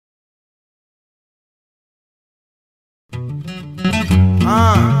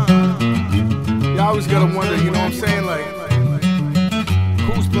You always gotta wonder, you know what I'm saying? Like,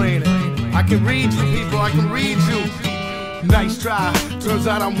 who's playing it? I can read you, people, I can read you. Nice try, turns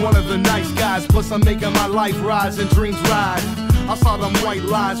out I'm one of the nice guys. Plus I'm making my life rise and dreams rise. I saw them white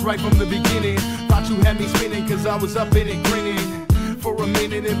lies right from the beginning. Thought you had me spinning cause I was up in it grinning. For a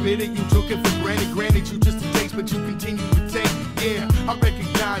minute, admitted you took it for granted. Granted you just a taste, but you continue to take. Yeah, I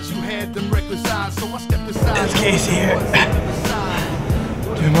recognize you had them reckless eyes, so I stepped aside. It's Casey here.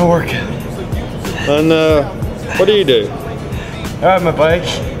 Doing my workout. And what do you do? I ride my bike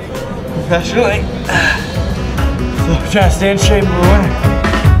professionally. So I'm trying to stay in shape for winter.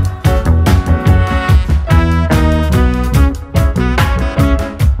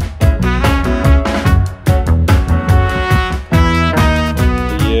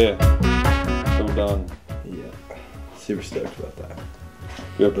 Super stoked about that.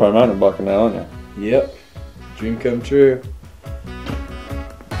 You're a pro mountain biker now, aren't you? Yep. Dream come true.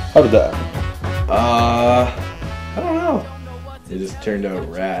 How did that happen? I don't know. It just turned out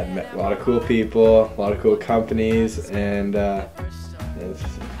rad. Met a lot of cool people, a lot of cool companies, and it's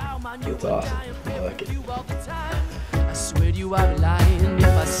awesome. I like it. I swear you are lying if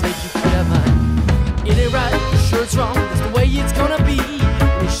I said you could have mine. It ain't right, you're sure it's wrong, that's the way it's gonna be.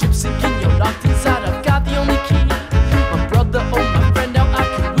 When the ship's sinking, you're locked inside, I've got the only key. My brother, oh my friend, now I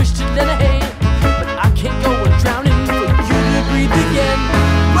could wish to lend a hand, but I can't go and drowning for you to breathe again.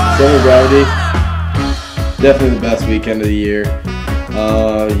 Summer Gravity, definitely the best weekend of the year.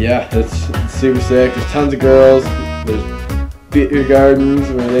 Yeah, it's super sick. There's tons of girls. There's beer gardens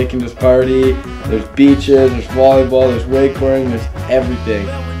where they can just party. There's beaches, there's volleyball, there's wakeboarding, there's everything.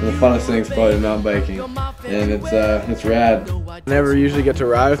 And the funnest thing's probably mountain biking, and it's rad. I never usually get to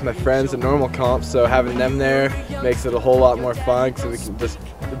ride with my friends at normal comps, so having them there makes it a whole lot more fun because we can just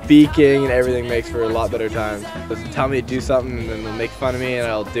beaking and everything makes for a lot better times. Just tell me to do something and then they'll make fun of me and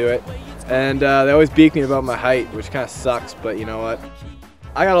I'll do it. And they always beak me about my height, which kind of sucks, but you know what?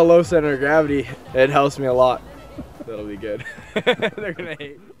 I got a low center of gravity. It helps me a lot. That'll be good. They're gonna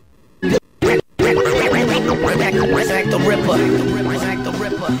hate me. The Ripper. Snack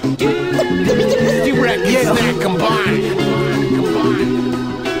combined.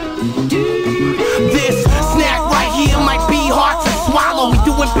 This snack right here might be hard to swallow. We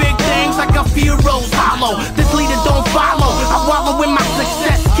doing big things like a few rows hollow. This leader don't follow. I wallow in my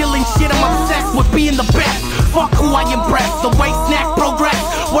success, killing shit. I'm obsessed with being the best. Fuck who I impress. The way snack progress.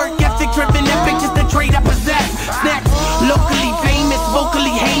 Work ethic driven and bitches the trade I possess. Snacks locally famous,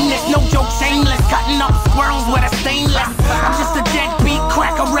 vocally heinous. No joke, shameless. Cutting up squirrels with a stainless. I'm just a deadbeat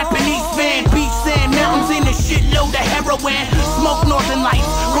cracker reppin' East Van. Beach sand, mountains in a shitload of heroin. Smoke northern lights,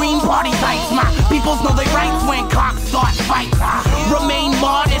 green party lights. My peoples know they rights when cocks start fights. Remain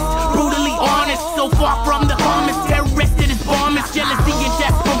modest, brutally honest. So far from the calmest, terroristic as bombers. Jealousy and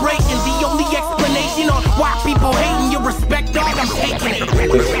desperation, the only explanation on why people hating your respect, dog, I'm taking it.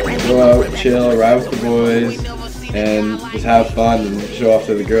 Just go out, chill, ride with the boys, and just have fun and show off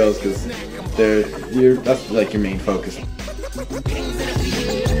to the girls because that's like your main focus. We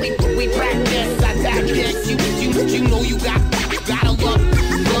practice, I digest, you know you gotta love it.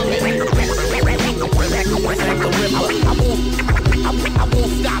 I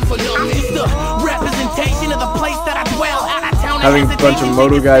won't stop for no. I'm just the representation of the place that I dwell. Out of town. Having a bunch of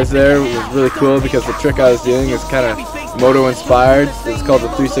moto guys there was really cool because the trick I was doing is kind of moto inspired. It's called the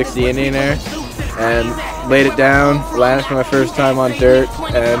 360 Indian Air, and laid it down, landed for my first time on dirt,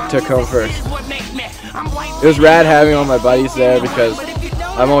 and took home first. It was rad having all my buddies there because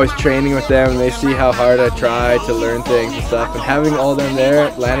I'm always training with them and they see how hard I try to learn things and stuff, and having all them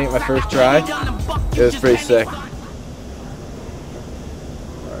there, landing at my first try, it was pretty sick.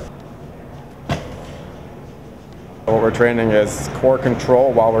 What we're training is core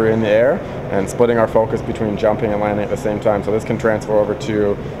control while we're in the air and splitting our focus between jumping and landing at the same time. So this can transfer over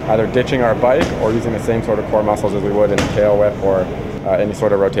to either ditching our bike or using the same sort of core muscles as we would in a tail whip or any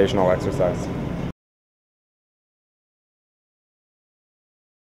sort of rotational exercise.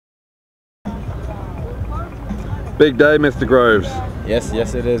 Big day, Mr. Groves. Yes,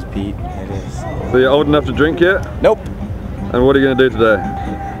 it is, Pete. It is. So you're old enough to drink yet? Nope. And what are you going to do today?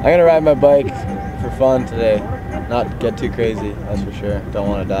 I'm gonna ride my bike for fun today. Not get too crazy, that's for sure. Don't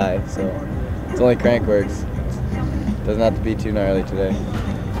want to die, so it's only Crankworks. Doesn't have to be too gnarly today.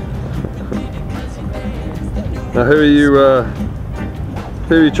 Now who are you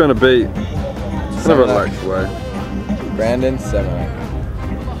trying to beat? It's never likes way. Brandon Semerak.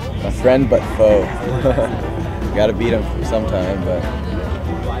 My friend but foe. Gotta beat him sometime, but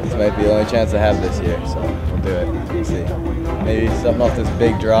this might be the only chance I have this year, so we'll do it. We'll see. Maybe something off this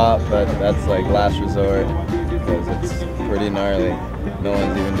big drop, but that's like last resort because it's pretty gnarly. no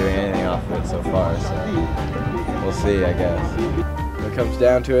one's even doing anything off of it so far, so we'll see, I guess. When it comes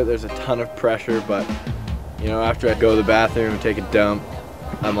down to it, there's a ton of pressure, but you know, after I go to the bathroom and take a dump,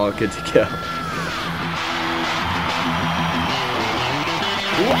 I'm all good to go.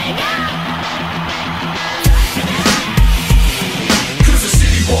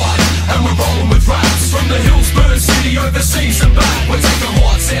 And we're rolling with raps from the Hillsburn City overseas and back. We're taking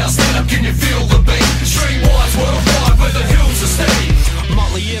lights out, stand up, can you feel the beat? Streetwise, worldwide, where the hills are steady.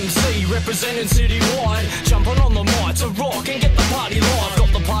 Motley MC representing citywide, jumping on the mic to rock and get the party live.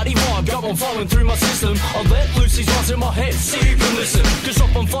 Got the party vibe going, flowing through my system. I let loose these rhymes in my head, see you can listen. Cause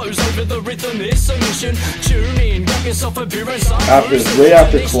dropping flows over the rhythm is a mission. Tune in, grab yourself a beer and some Right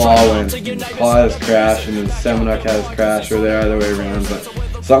after Claw, when Claw has crashed and then Seminuk has crashed, or the other way around, but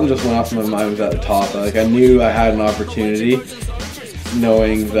something just went off in my mind, was at the top. Like, I knew I had an opportunity,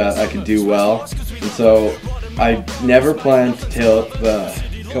 knowing that I could do well, and so I never planned to tail up the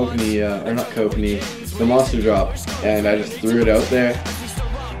Kokanee, or not Kokanee, the Monster Drop, and I just threw it out there.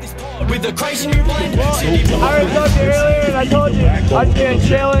 With the crazy new blend. I was talking earlier and I told you I'd be in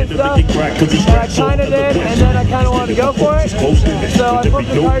jail and stuff, and I kind of did, and then I kind of wanted to go for it, so I put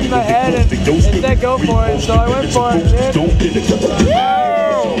the card in my head and said go for it, so I went for it, dude. So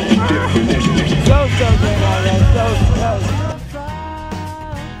good, man,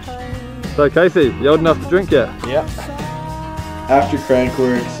 So Casey, you old enough to drink yet? Yep. After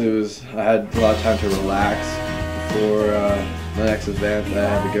Crankworks, I had a lot of time to relax before the next event that I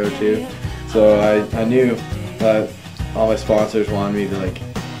had to go to. So I knew that all my sponsors wanted me to like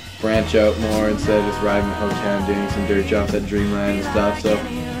branch out more instead of just riding my hotel, doing some dirt jumps at Dreamland and stuff. So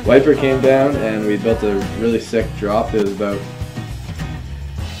Wiper came down and we built a really sick drop. It was about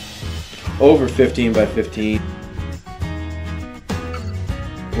over 15 by 15.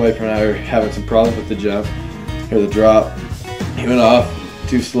 Wiper and I were having some problems with the jump, or the drop. He went off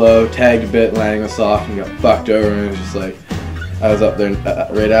too slow, tagged a bit, landing us off, and got fucked over, and it was just like, I was up there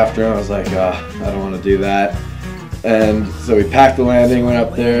right after him. I was like, I don't want to do that. And so we packed the landing, went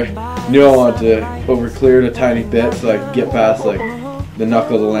up there, knew I wanted to over clear it a tiny bit so I could get past like the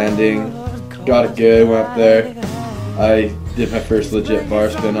knuckle of the landing. Got it good, went up there. I did my first legit bar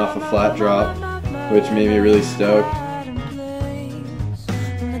spin off a flat drop, which made me really stoked.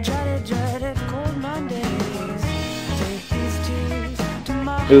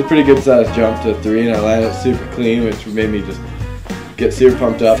 It was a pretty good sized jump to 3, and I landed it super clean, which made me just get super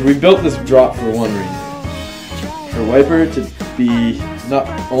pumped up. We built this drop for one reason. For Wiper to be, not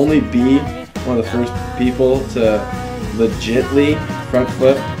only be one of the first people to legitly front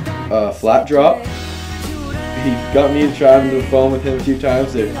flip a flat drop. He got me to try them to the foam with him a few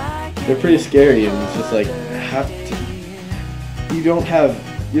times. They're pretty scary, and it's just like you don't have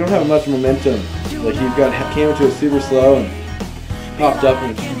much momentum. Like came into it super slow and popped up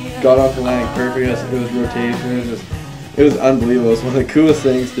and got off the landing perfect. It was rotation. It was unbelievable. It was one of the coolest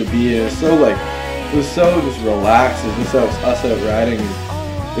things to be in. It was so just relaxed. It was just us out riding.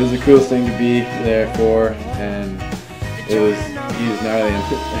 It was the coolest thing to be there for, and he was gnarly, and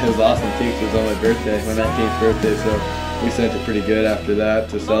it was awesome too, because it was on my birthday, my 19th birthday, so we sent it pretty good after that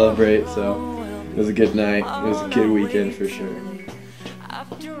to celebrate. So it was a good night. It was a good weekend for sure.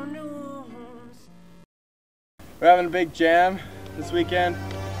 We're having a big jam this weekend.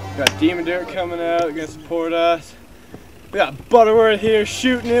 We got Demon Dirt coming out, they're gonna support us. We got Butterworth here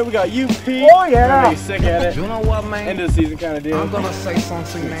shooting it. We got UP. Oh yeah! We're sick at it. You know what, man? End of the season kind of deal. I'm gonna say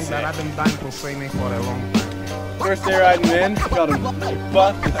something, man, that I've been dying to say, man, for a long time. First day riding in, got them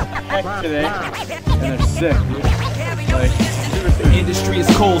buffed as heck today, and they're sick. The industry is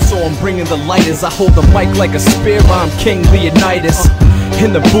cold, so I'm bringing the lighters. I hold the mic like a spear, I'm King Leonidas.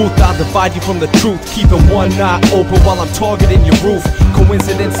 In the booth, I'll divide you from the truth, keeping one eye open while I'm targeting your roof.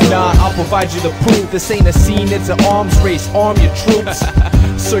 Coincidence? Nah, I'll provide you the proof. This ain't a scene, it's an arms race. Arm your troops.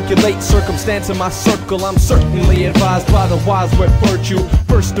 Circulate circumstance in my circle. I'm certainly advised by the wise with virtue.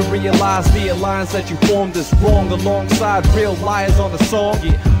 First to realize the alliance that you formed is wrong, alongside real liars on the song.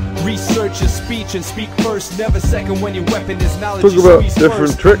 Research your speech and speak first, never second when your weapon is knowledge. Talk about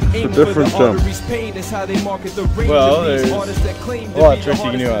different tricks for different jumps. Well, there's a lot of tricks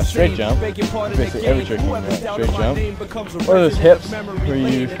you can do on a straight jump. Basically every trick you can do on a straight jump. Or there's hips, where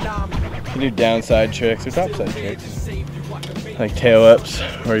you can do downside tricks or topside tricks. Like tail whips,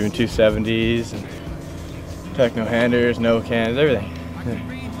 or even 270s, and techno handers, no cans, everything.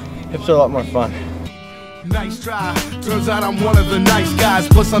 Hips are a lot more fun. Nice try, turns out I'm one of the nice guys.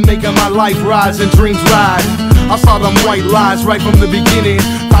 Plus I'm making my life rise and dreams ride. I saw them white lies right from the beginning.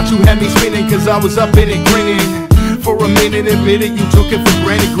 Thought you had me spinning cause I was up in it grinning. For a minute, admitted you took it for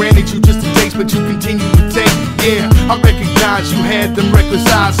granted. Granted, you just a taste, but you continue to take. Yeah, I recognize you had them reckless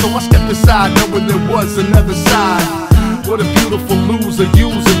eyes, so I stepped aside knowing there was another side. What a beautiful loser,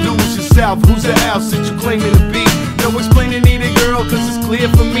 user, lose yourself. Who's the else that you claiming to be? No explaining either, girl, cause it's clear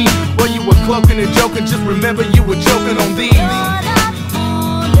for me. While you were cloaking and joking, just remember you were joking on these.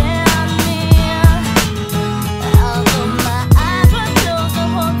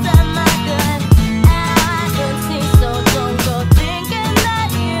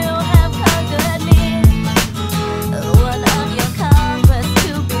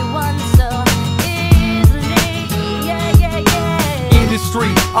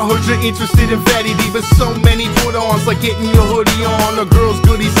 I heard you're interested in fatty D, but so many put-ons, like getting your hoodie on. A girl's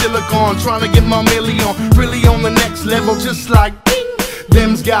goodie silicone, trying to get my million. Really on the next level, just like ding.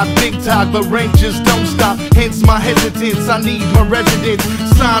 Them's got big talk, but rank just don't stop. Hence my hesitance, I need my residence.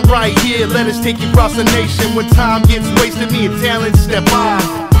 Sign right here, let us take you across the nation. When time gets wasted, me and talent step on.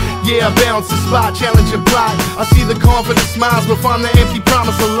 Yeah, I bounce the spot, challenge and plot. I see the confident smiles, but find the empty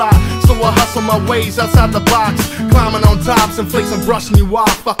promise a lot. So I hustle my ways outside the box, climbing on tops and flakes and brushing you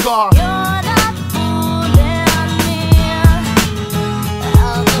off. Fuck off. You're not fooling me.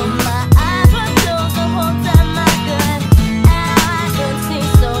 Although my eyes were closed the whole time I could, I can see,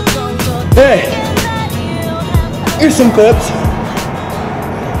 so don't go. Hey, here's some clips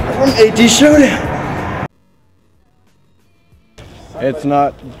from AT Showdown. It's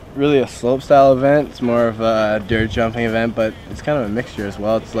not really a slope style event, it's more of a dirt jumping event, but it's kind of a mixture as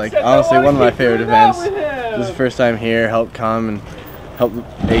well. It's like honestly one of my favorite events. This is the first time here, help come and help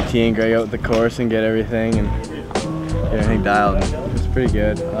AT and Greg out with the course and get everything dialed. And it's pretty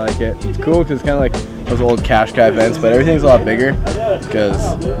good, I like it. It's cool because it's kind of like those old cash guy events, but everything's a lot bigger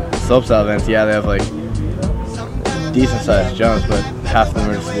because slope style events, yeah, they have like decent sized jumps, but half of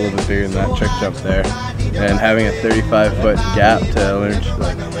them are just a little bit bigger than that trick jump there. And having a 35-foot gap to learn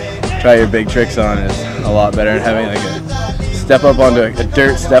to try your big tricks on is a lot better. And having like a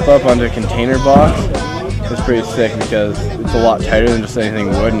dirt step up onto a container box is pretty sick because it's a lot tighter than just anything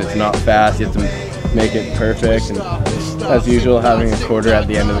wood, and it's not fast. You have to make it perfect. And as usual, having a quarter at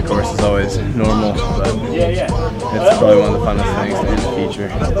the end of the course is always normal, but it's probably one of the funnest things in the feature.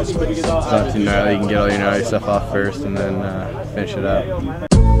 It's not too gnarly. You can get all your gnarly stuff off first and then finish it up.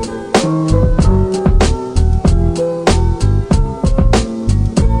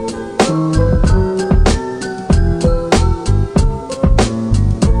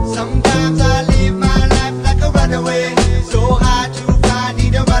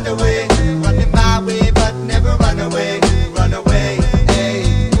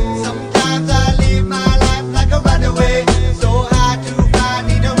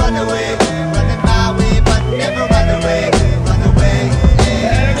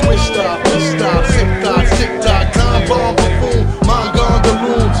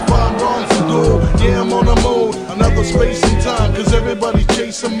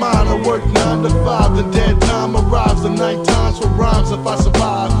 Mine. I work 9 to 5, then dead time arrives. The night times for rhymes if I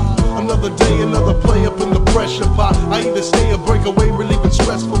survive. Another day, another play up in the pressure pot. I either stay or break away, relieving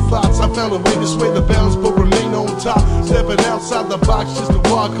stressful thoughts. I found a way to sway the balance but remain on top. Stepping outside the box just to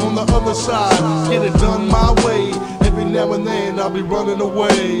walk on the other side. Get it done my way. Every now and then I'll be running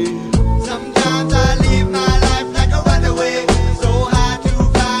away. Sometimes I live my life like a runaway. So hard to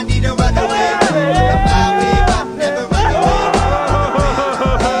find, need a runaway.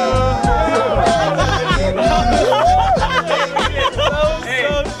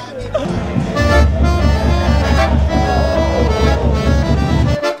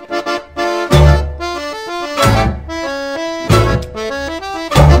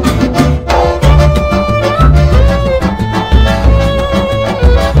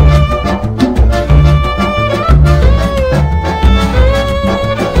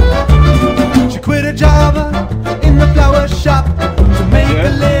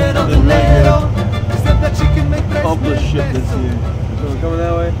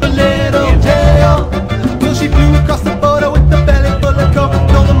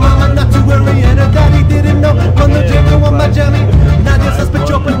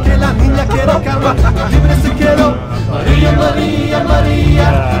 María, María,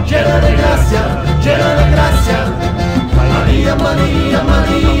 María, llena de gracia, llena de gracia. María, María,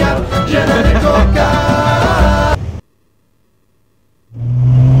 María, llena de coca.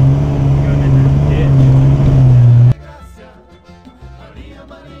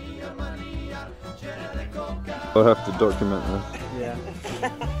 I'll have to document this. Yeah.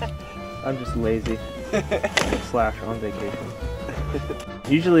 I'm just lazy. / on vacation.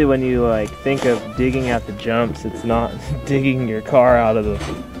 Usually when you like think of digging out the jumps, it's not digging your car out of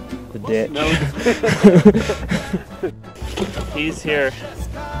the ditch. He's here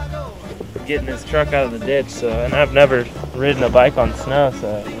getting his truck out of the ditch. So, and I've never ridden a bike on snow, so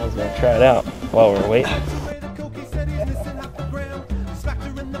I was gonna try it out while we're waiting.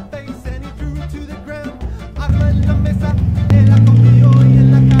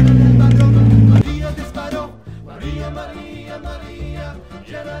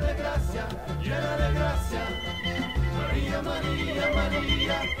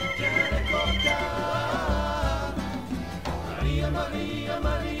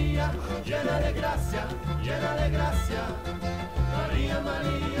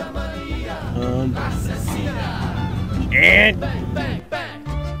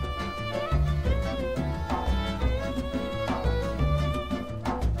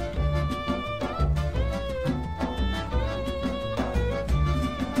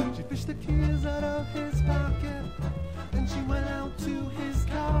 And she fished the keys out of his pocket, and she went out to his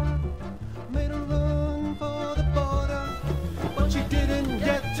car, made a run for the border, but she didn't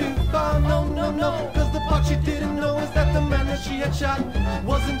get too far. No, no, no, cause the part she didn't know is that the man that she had shot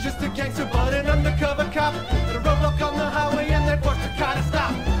wasn't just a gangster but an undercover cop. At a roadblock on the highway and they forced her car to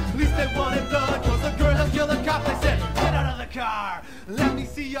stop. At least they wanted blood cause the girl had killed a cop. They said, get out of the car, let me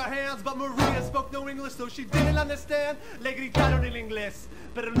see your hands. But Maria spoke no English so she didn't understand. Le gritaron en inglés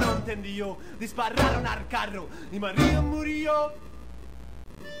pero no entendió. Dispararon al carro y María murió.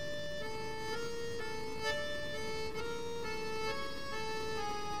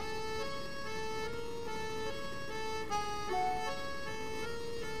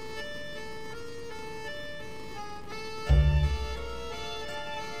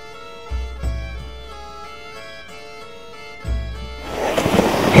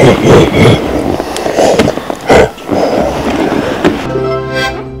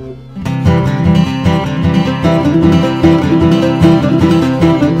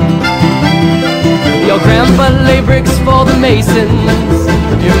 Your grandpa lay bricks for the Masons.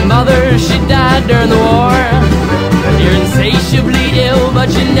 Your mother, she died during the war. You're insatiably ill, but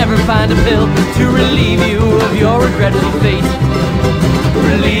you never find a pill to relieve you of your regretful fate.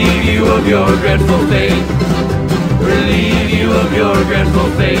 Relieve you of your regretful fate. Relieve you of your regretful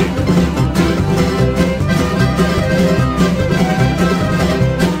fate.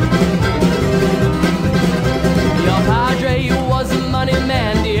 Your padre was a money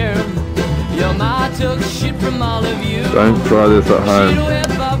man, dear. Your ma took shit from all of you. Don't try this at home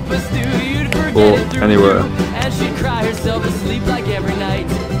or anywhere. And she'd cry herself to sleep like every night.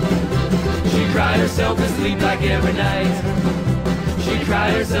 She'd cry herself to sleep like every night. She'd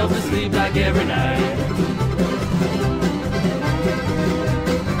cry herself to sleep like every night.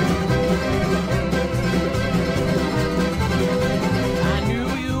 I knew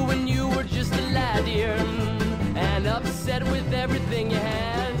you when you were just a lad, dear, and upset with everything you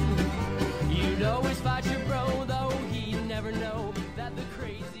had. You'd always fight your bro, though he'd never know that the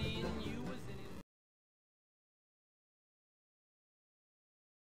crazy in you was in it.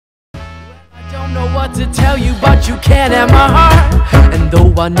 I don't know what to tell you, but you can't have my heart. And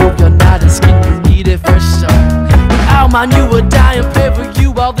though I know you're not as skin, you need it for sure. Oh man, you would die in favor of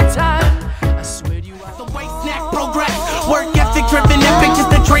you all the time. I swear to you, The way snack progress, work ethic driven and bitches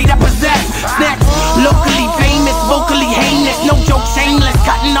the trade I possess. Snacks, locally famous, vocally heinous, no joke shameless,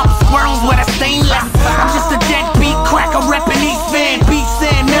 cutting up squirrels with a stainless. I'm just a deadbeat cracker reppin' East Van, beach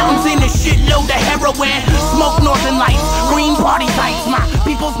sand, mountains in a shitload of heroin. Smoke northern lights, green party tights. My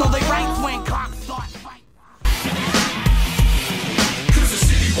peoples know they rights when cocks start fight. Cause the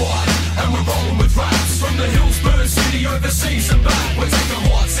city wide, and we're rolling with raps from the hills, Burn City, overseas and back. We're taking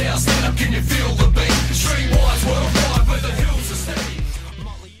lights out, stand up, can you feel the beat? Streetwise, worldwide, where the hills are steady.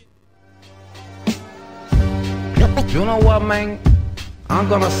 You know what, man? I'm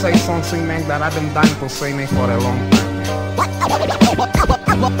gonna say something, man, that I've been dying to say, man, for a long time.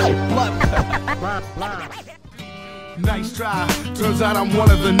 Nice try. Turns out I'm one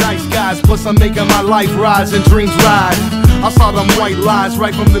of the nice guys. Plus I'm making my life rise and dreams ride. I saw them white lies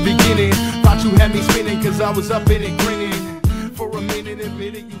right from the beginning. Thought you had me spinning cause I was up in it grinning. For a minute,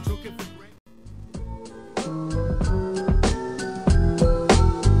 admitted you took it for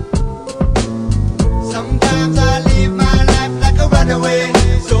Sometimes I live my life like a runaway.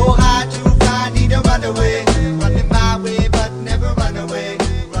 So hard to find, need a runaway. Running my way, but never run away.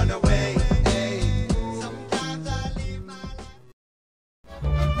 Run away. Hey. Sometimes I live my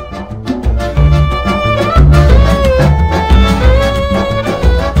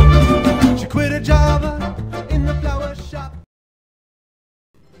She quit her job in the flower shop.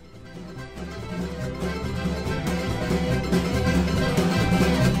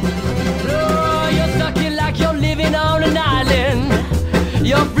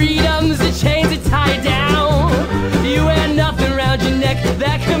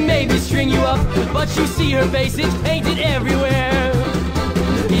 but you see her face, it's painted everywhere.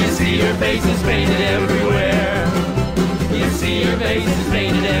 You see her face is painted everywhere. You see her face is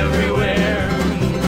painted everywhere.